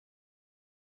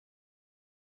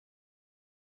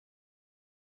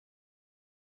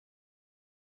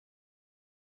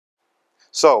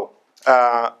So,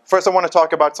 first I want to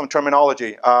talk about some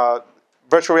terminology.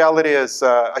 Virtual reality is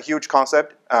a huge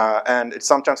concept, and it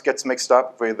sometimes gets mixed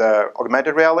up with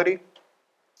augmented reality.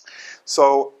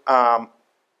 So,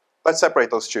 let's separate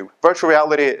those two. Virtual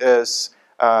reality is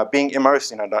being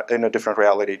immersed in a different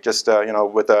reality, just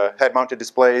with head-mounted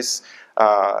displays.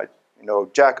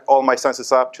 Jack all my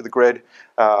senses up to the grid,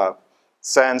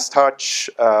 sense, touch,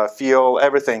 feel,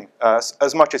 everything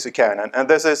as much as you can. And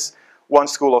this is one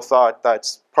school of thought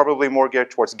that's probably more geared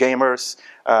towards gamers,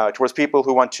 towards people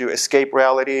who want to escape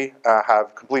reality,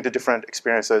 have completely different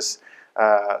experiences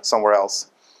somewhere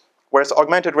else. Whereas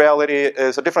augmented reality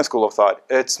is a different school of thought.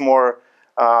 It's more,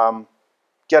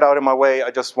 get out of my way, I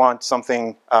just want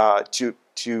something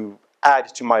to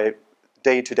add to my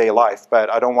day-to-day life, but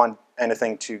I don't want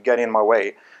anything to get in my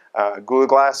way. Google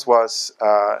Glass was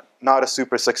not a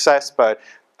super success, but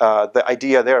the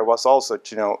idea there was also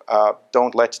to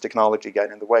don't let technology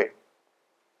get in the way.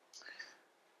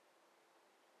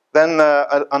 Then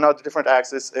another different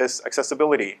axis is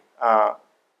accessibility,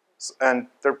 and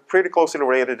they're pretty closely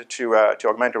related to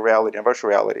augmented reality and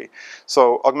virtual reality.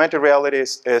 So augmented reality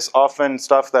is often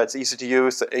stuff that's easy to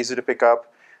use, easy to pick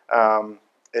up.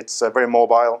 It's very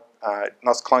mobile,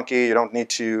 not clunky. You don't need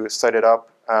to set it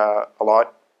up a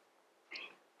lot.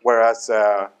 Whereas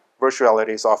virtual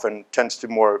reality often tends to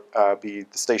more be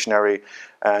stationary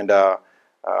and a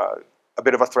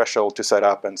bit of a threshold to set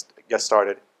up and get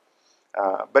started.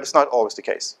 But it's not always the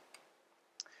case.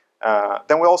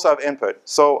 Then we also have input.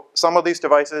 So some of these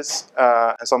devices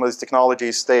and some of these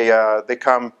technologies, they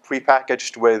come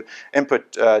prepackaged with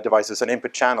input devices and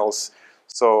input channels.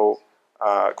 So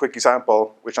quick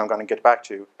example, which I'm going to get back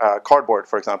to, Cardboard,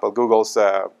 for example, Google's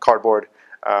Cardboard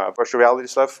virtual reality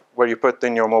stuff, where you put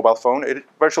in your mobile phone. It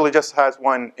virtually just has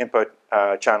one input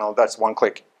channel. That's one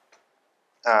click.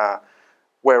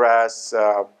 Whereas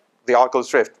the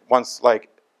Oculus Rift,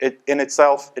 in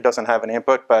itself, it doesn't have an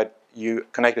input, but you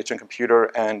connect it to a computer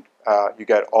and you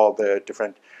get all the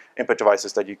different input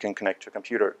devices that you can connect to a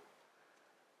computer.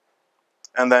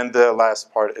 And then the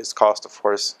last part is cost, of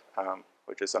course,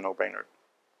 which is a no-brainer.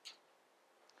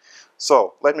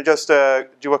 So let me just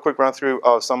do a quick run-through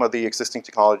of some of the existing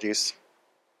technologies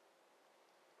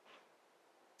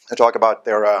and talk about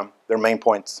their main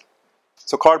points.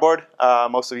 So Cardboard,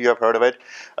 most of you have heard of it.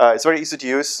 It's very easy to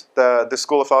use. The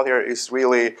school of thought here is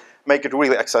really make it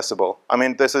really accessible. I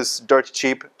mean, this is dirt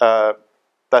cheap.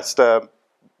 That's the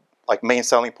main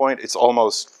selling point. It's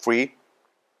almost free,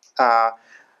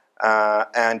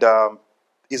 and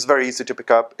it's very easy to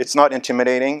pick up. It's not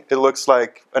intimidating. It looks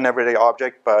like an everyday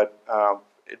object, but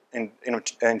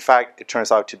in fact, it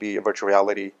turns out to be a virtual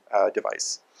reality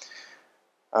device.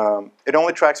 It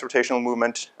only tracks rotational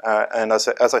movement, and as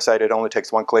I said, it only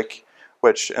takes one click,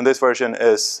 which in this version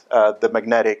is the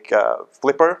magnetic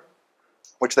flipper,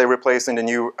 which they replaced in the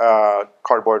new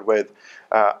Cardboard with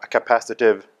a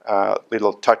capacitive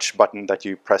little touch button that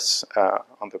you press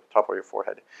on the top of your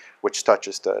forehead, which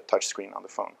touches the touch screen on the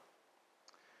phone.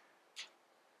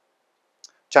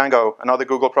 Tango, another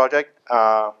Google project.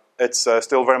 It's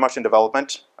still very much in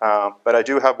development, but I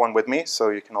do have one with me, so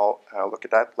you can all look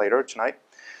at that later tonight.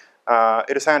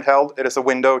 It is handheld. It is a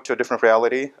window to a different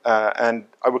reality, and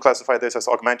I would classify this as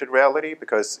augmented reality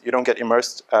because you don't get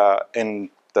immersed in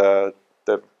the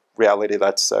reality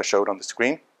that's showed on the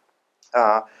screen.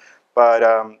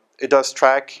 But it does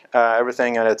track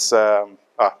everything, and it's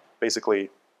basically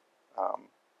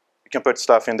you can put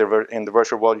stuff in the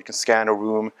virtual world. You can scan a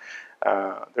room.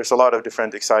 There's a lot of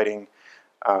different exciting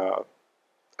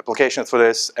applications for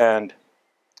this, and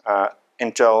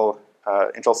Intel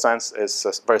Sense is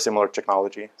a very similar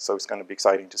technology, so it's going to be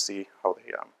exciting to see how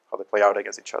they play out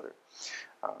against each other.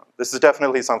 This is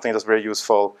definitely something that's very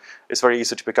useful. It's very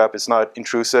easy to pick up. It's not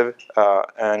intrusive,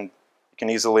 and you can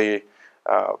easily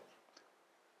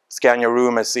scan your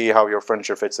room and see how your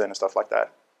furniture fits in and stuff like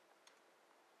that.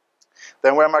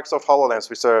 Then we have Microsoft HoloLens,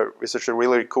 which is a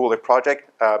really cool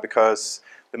project because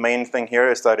the main thing here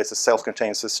is that it's a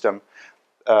self-contained system.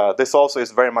 This also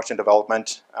is very much in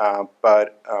development,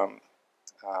 but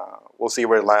we'll see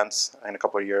where it lands in a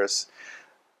couple of years.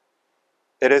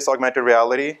 It is augmented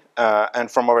reality,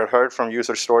 and from what I've heard from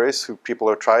user stories, people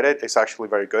who have tried it, it's actually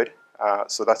very good.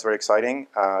 So that's very exciting.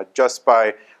 Just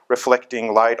by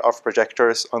reflecting light off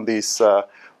projectors on these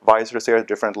visors here,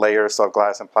 different layers of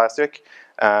glass and plastic,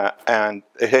 and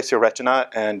it hits your retina,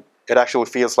 and it actually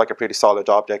feels like a pretty solid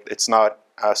object. It's not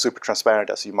super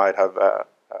transparent as you might have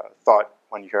thought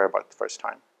when you hear about it the first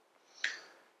time.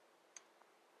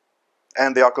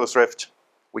 And the Oculus Rift.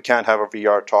 We can't have a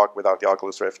VR talk without the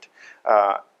Oculus Rift.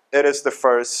 It is the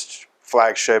first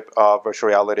flagship of virtual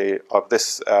reality, of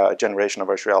this generation of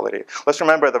virtual reality. Let's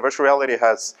remember that virtual reality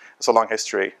has a long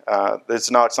history.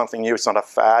 It's not something new, it's not a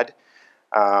fad.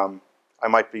 I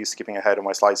might be skipping ahead on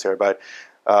my slides here, but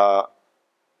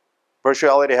virtual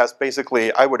reality has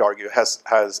basically, I would argue,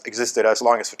 has existed as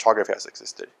long as photography has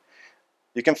existed.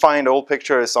 You can find old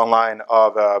pictures online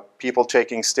of people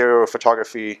taking stereo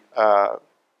photography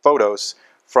photos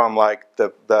from like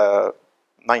the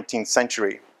 19th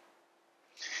century.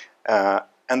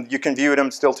 And you can view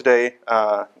them still today,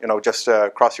 you know, just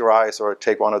cross your eyes or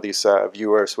take one of these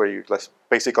viewers where you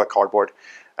basically like cardboard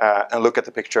and look at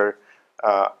the picture.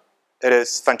 It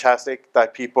is fantastic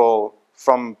that people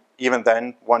from even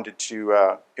then wanted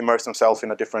to immerse themselves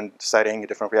in a different setting, a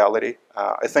different reality.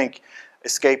 I think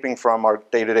escaping from our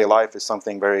day-to-day life is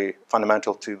something very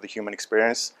fundamental to the human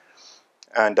experience.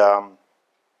 And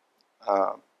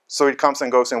so it comes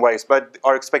and goes in waves, but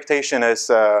our expectation is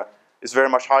very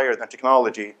much higher than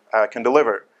technology can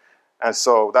deliver. And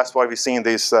so that's why we've seen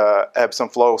these ebbs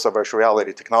and flows of virtual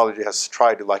reality. Technology has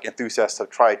tried to, like enthusiasts have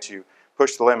tried to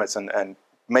push the limits and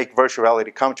make virtual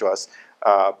reality come to us,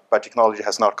 but technology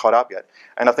has not caught up yet.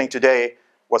 And I think today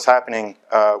what's happening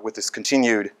with this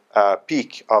continued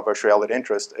peak of virtual reality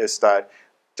interest is that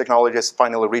technology has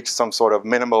finally reached some sort of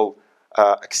minimal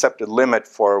accepted limit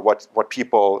for what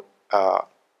people are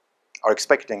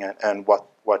expecting and what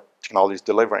technology is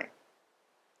delivering.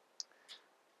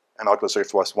 And Oculus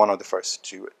Rift was one of the first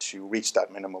to reach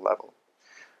that minimal level.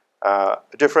 A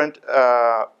different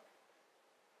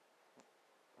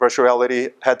virtual reality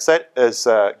headset is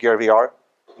Gear VR,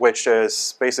 which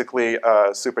is basically a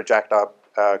super jacked up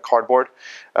cardboard.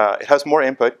 It has more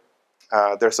input.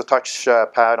 There's a touch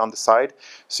pad on the side,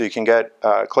 so you can get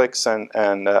clicks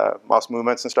and mouse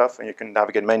movements and stuff, and you can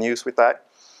navigate menus with that.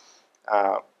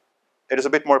 It is a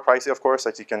bit more pricey, of course,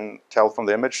 as you can tell from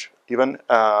the image even,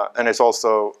 and it's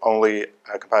also only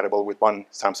compatible with one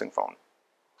Samsung phone.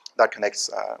 That connects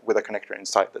with a connector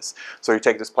inside this. So you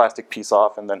take this plastic piece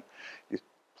off and then you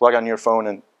plug on your phone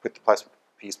and put the plastic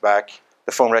piece back.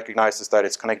 The phone recognizes that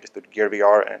it's connected to Gear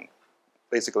VR and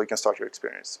basically can start your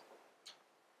experience.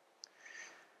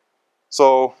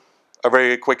 So a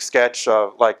very quick sketch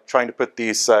of like trying to put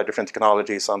these different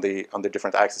technologies on the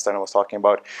different axes that I was talking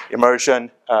about: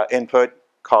 immersion, input,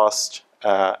 cost,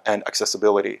 and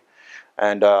accessibility.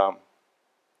 And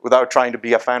without trying to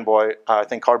be a fanboy, I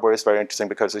think cardboard is very interesting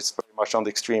because it's very much on the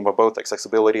extreme of both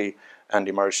accessibility and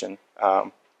immersion.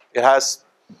 It has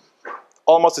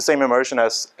almost the same immersion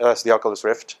as the Oculus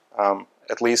Rift,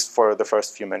 at least for the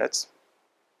first few minutes,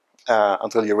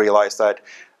 until you realize that.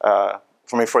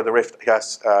 For the Rift, it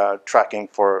has tracking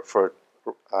for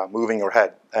moving your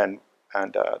head, and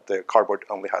the cardboard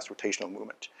only has rotational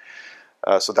movement.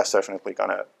 So that's definitely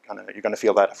you're gonna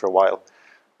feel that after a while.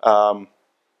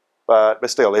 But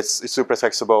still, it's super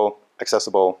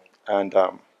accessible, and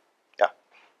yeah.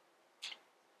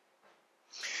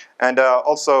 And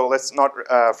also, let's not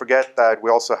forget that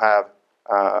we also have.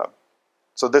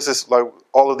 So this is like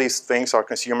all of these things are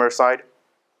consumer side.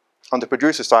 On the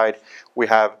producer side, we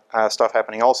have stuff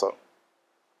happening also.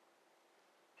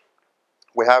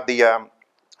 We have the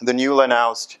newly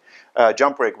announced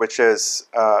jump rig, which is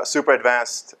super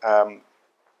advanced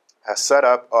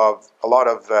setup of a lot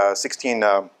of 16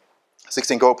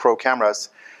 GoPro cameras.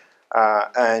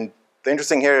 And the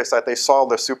interesting here is that they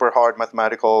solved a super hard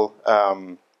mathematical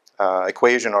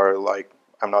equation, or like,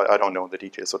 I don't know the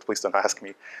details, so please don't ask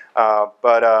me.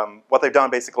 But what they've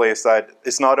done basically is that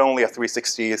it's not only a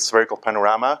 360 spherical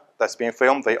panorama that's being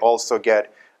filmed, they also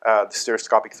get the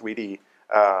stereoscopic 3D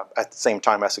at the same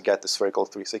time as you get the spherical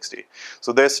 360.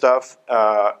 So this stuff,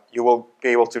 you will be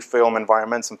able to film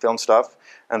environments and film stuff,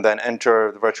 and then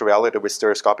enter the virtual reality with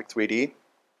stereoscopic 3D,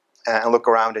 and look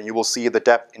around, and you will see the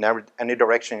depth in any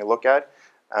direction you look at.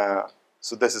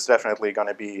 So this is definitely going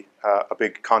to be a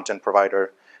big content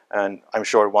provider, and I'm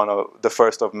sure one of the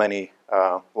first of many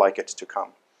like it to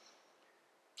come.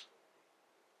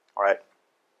 All right,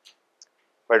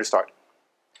 where to start?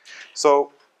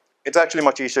 So it's actually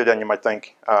much easier than you might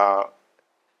think. I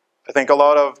think a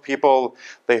lot of people,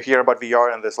 they hear about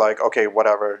VR and it's like, okay,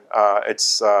 whatever.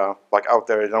 It's like out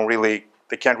there.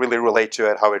 They can't really relate to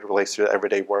it, how it relates to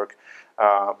everyday work.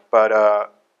 But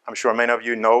I'm sure many of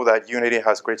you know that Unity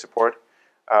has great support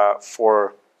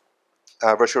for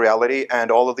virtual reality,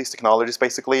 and all of these technologies,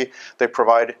 basically, they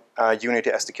provide Unity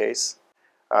SDKs,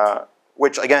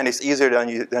 which again is easier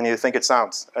than you think it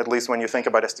sounds. At least when you think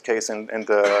about SDKs in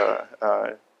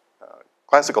the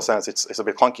classical sense, it's a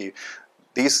bit clunky.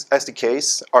 These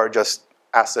SDKs are just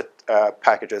asset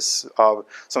packages of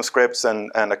some scripts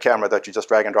and a camera that you just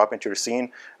drag and drop into your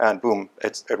scene, and boom,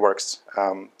 it works.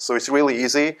 So it's really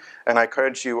easy, and I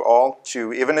encourage you all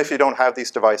to, even if you don't have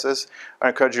these devices, I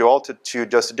encourage you all to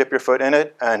just dip your foot in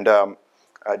it and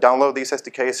download these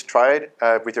SDKs, try it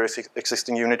with your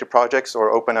existing Unity projects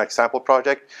or open an example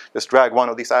project. Just drag one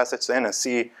of these assets in and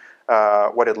see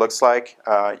what it looks like.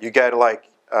 You get like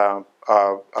a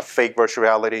fake virtual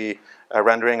reality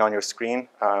rendering on your screen.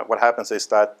 What happens is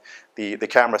that the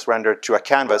camera is rendered to a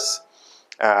canvas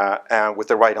and with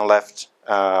the right and left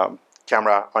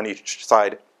camera on each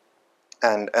side.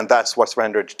 And that's what's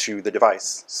rendered to the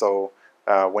device. So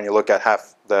when you look at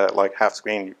half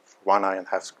screen, one eye and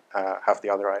half the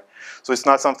other eye. So it's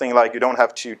not something like you don't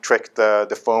have to trick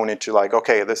the phone into like,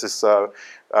 okay, this is a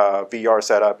VR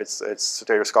setup, it's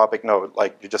stereoscopic. No,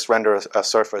 like you just render a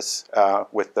surface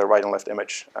with the right and left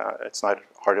image. It's not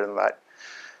harder than that.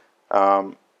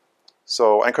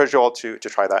 So I encourage you all to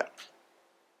try that.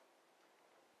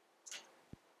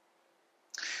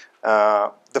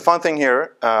 The fun thing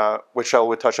here, which I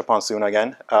will touch upon soon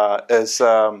again, is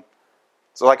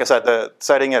so like I said,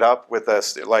 setting it up with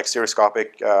like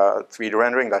stereoscopic 3D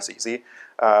rendering, that's easy.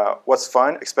 What's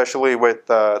fun, especially with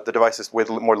the devices with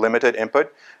more limited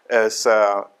input, is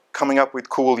coming up with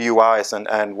cool UIs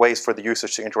and ways for the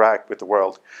users to interact with the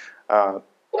world.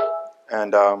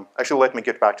 Actually, let me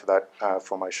get back to that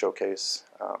for my showcase.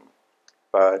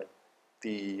 But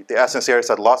the essence here is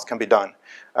that lots can be done.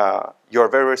 You're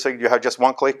very restricted. You have just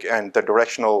one click and the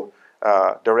directional,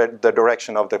 the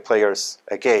direction of the player's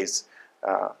gaze.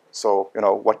 So you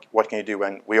know what can you do?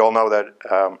 And we all know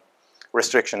that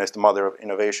restriction is the mother of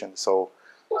innovation. So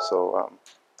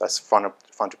that's fun to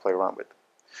play around with.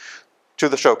 To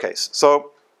the showcase.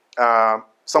 So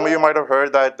some of you might have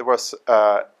heard that there was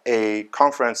a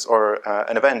conference or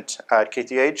an event at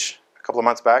KTH a couple of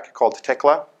months back called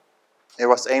Tekla. It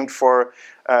was aimed for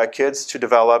kids to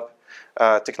develop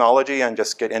technology and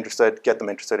just get them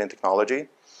interested in technology.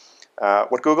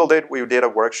 What Google did, we did a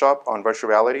workshop on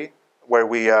virtual reality where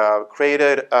we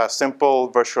created a simple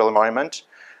virtual environment,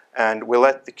 and we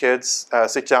let the kids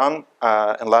sit down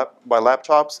by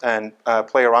laptops and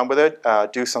play around with it,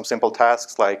 do some simple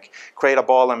tasks like create a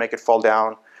ball and make it fall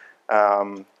down,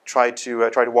 try to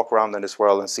walk around in this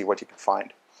world and see what you can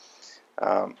find.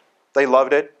 They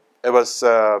loved it. It was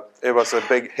a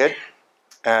big hit,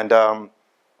 and so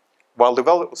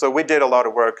we did a lot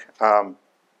of work.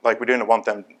 Like we didn't want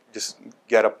them just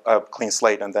get a clean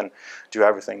slate and then do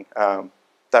everything.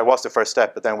 That was the first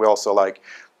step, but then we also like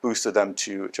boosted them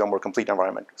to a more complete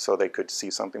environment so they could see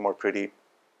something more pretty,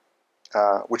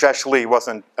 which actually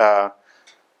wasn't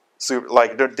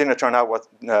didn't turn out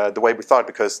the way we thought,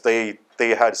 because they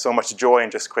had so much joy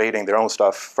in just creating their own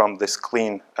stuff from this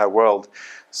clean world.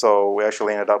 So we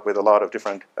actually ended up with a lot of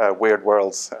different weird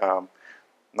worlds,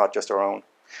 not just our own.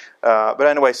 But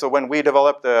anyway, so when we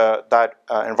developed that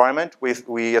environment,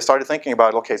 we started thinking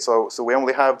about, okay, so we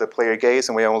only have the player gaze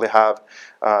and we only have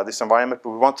this environment, but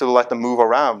we want to let them move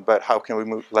around. But how can we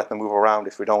let them move around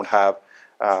if we don't have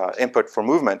input for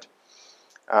movement?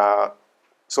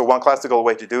 So one classical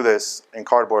way to do this in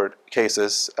cardboard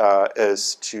cases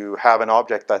is to have an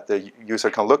object that the user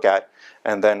can look at,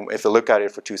 and then if they look at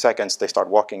it for 2 seconds, they start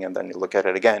walking, and then you look at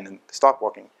it again and stop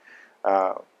walking.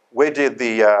 We did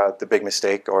the big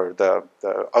mistake, or the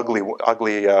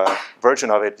ugly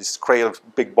version of it, is create a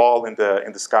big ball in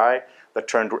the sky that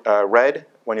turned red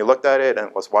when you looked at it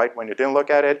and was white when you didn't look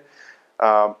at it.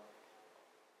 I'm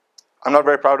not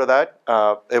very proud of that.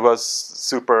 It was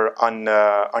super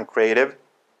uncreative,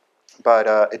 but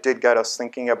it did get us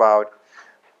thinking about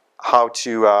how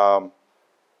to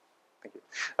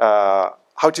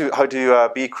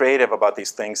be creative about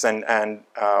these things. And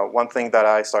one thing that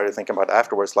I started thinking about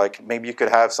afterwards, like maybe you could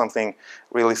have something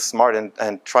really smart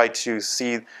and try to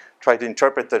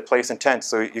interpret the player's intent.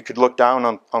 So you could look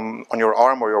down on your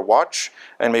arm or your watch,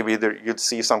 and maybe you'd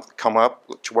see something come up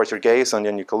towards your gaze, and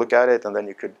then you could look at it, and then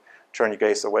you could turn your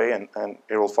gaze away, and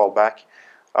it will fall back.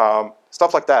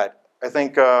 Stuff like that. I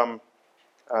think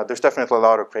there's definitely a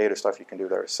lot of creative stuff you can do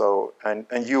there. So and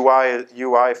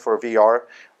UI for VR,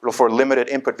 for limited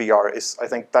input VR, is, I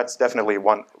think that's definitely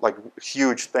one like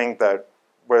huge thing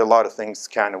where a lot of things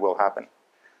can and will happen.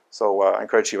 So I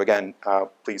encourage you again,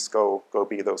 please go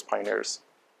be those pioneers.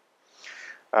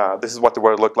 This is what the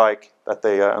world looked like.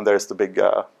 And there's the big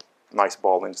nice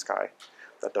ball in the sky.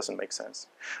 That doesn't make sense.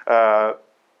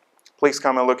 Please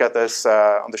come and look at this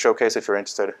on the showcase if you're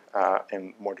interested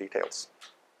in more details.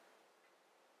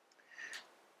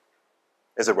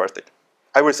 Is it worth it?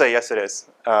 I would say yes, it is.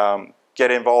 Get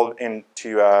involved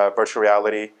into virtual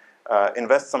reality.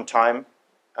 Invest some time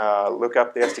look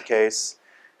up the SDKs.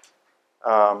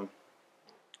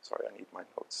 Sorry, I need my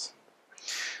notes.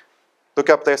 Look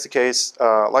up the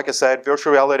SDKs. Like I said,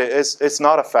 virtual reality it's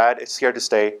not a fad. It's here to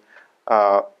stay.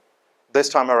 This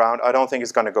time around, I don't think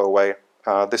it's going to go away.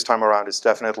 This time around, it's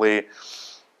definitely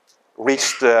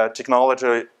reached the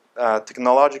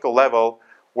technological level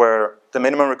where the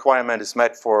minimum requirement is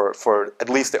met for at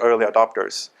least the early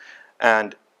adopters.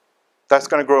 And that's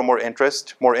going to grow more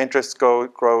interest. More interest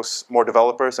grows more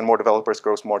developers, and more developers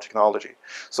grows more technology.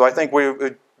 So I think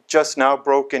we've just now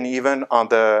broken even on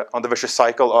the vicious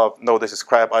cycle of, no, this is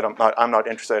crap, I'm not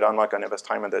interested, I'm not going to invest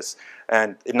time in this.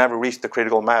 And it never reached the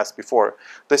critical mass before.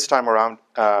 This time around,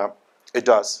 it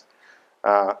does.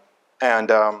 We're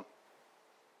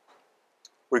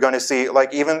going to see,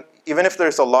 like, even if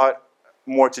there's a lot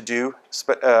more to do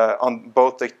on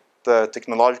both the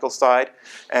technological side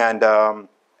and on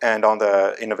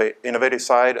the innovative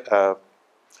side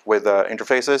with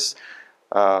interfaces,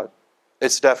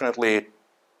 it's definitely,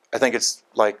 I think it's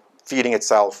like feeding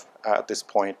itself at this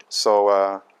point.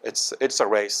 So it's a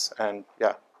race, and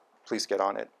yeah, please get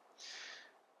on it.